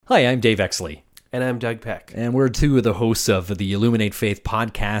Hi, I'm Dave Exley. And I'm Doug Peck. And we're two of the hosts of the Illuminate Faith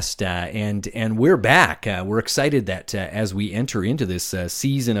podcast, and we're back. We're excited that as we enter into this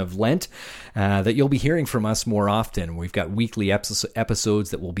season of Lent, that you'll be hearing from us more often. We've got weekly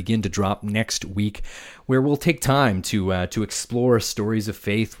episodes that will begin to drop next week, where we'll take time to explore stories of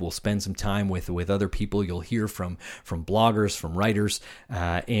faith. We'll spend some time with other people. You'll hear from bloggers, from writers,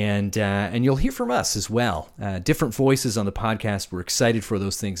 and you'll hear from us as well. Different voices on the podcast. We're excited for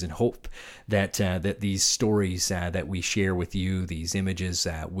those things and hope that these stories that we share with you, these images,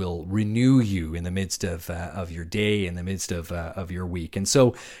 will renew you in the midst of your day, in the midst of your week. And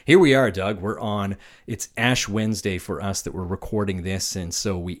so here we are, Doug. It's Ash Wednesday for us that we're recording this, and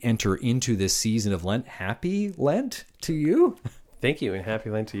so we enter into this season of Lent. Happy Lent to you. Thank you, and happy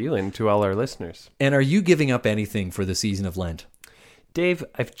Lent to you and to all our listeners. And are you giving up anything for the season of Lent? Dave,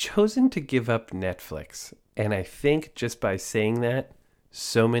 I've chosen to give up Netflix, and I think just by saying that,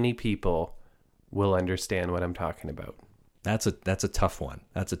 so many people will understand what I'm talking about. That's a tough one.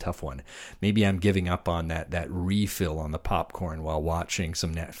 That's a tough one. Maybe I'm giving up on that refill on the popcorn while watching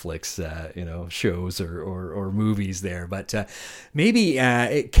some Netflix, shows or movies there. But maybe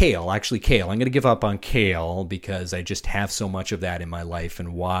kale. Actually, kale. I'm going to give up on kale because I just have so much of that in my life,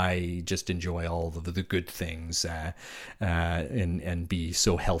 and why just enjoy all of the good things and be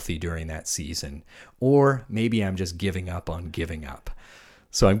so healthy during that season. Or maybe I'm just giving up on giving up.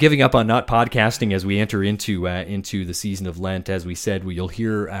 So I'm giving up on not podcasting as we enter into the season of Lent. As we said, you'll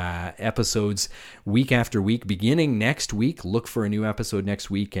hear episodes week after week, beginning next week. Look for a new episode next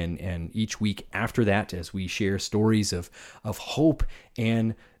week, and each week after that, as we share stories of hope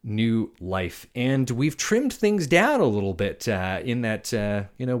and new life. And we've trimmed things down a little bit in that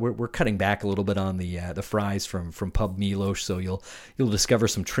we're cutting back a little bit on the fries from Pub Milosh. So you'll discover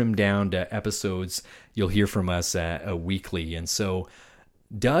some trimmed down episodes. You'll hear from us weekly, and so.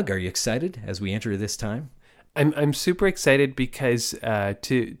 Doug, are you excited as we enter this time? I'm super excited because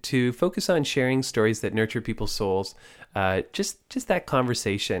to focus on sharing stories that nurture people's souls, just that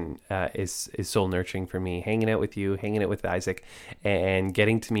conversation is soul nurturing for me. Hanging out with you, hanging out with Isaac, and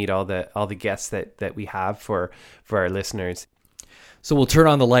getting to meet all the guests that we have for our listeners. So we'll turn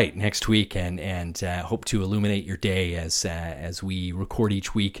on the light next week and hope to illuminate your day as we record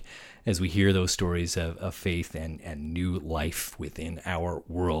each week, as we hear those stories of faith and new life within our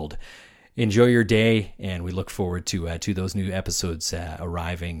world. Enjoy your day, and we look forward to those new episodes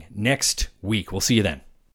arriving next week. We'll see you then.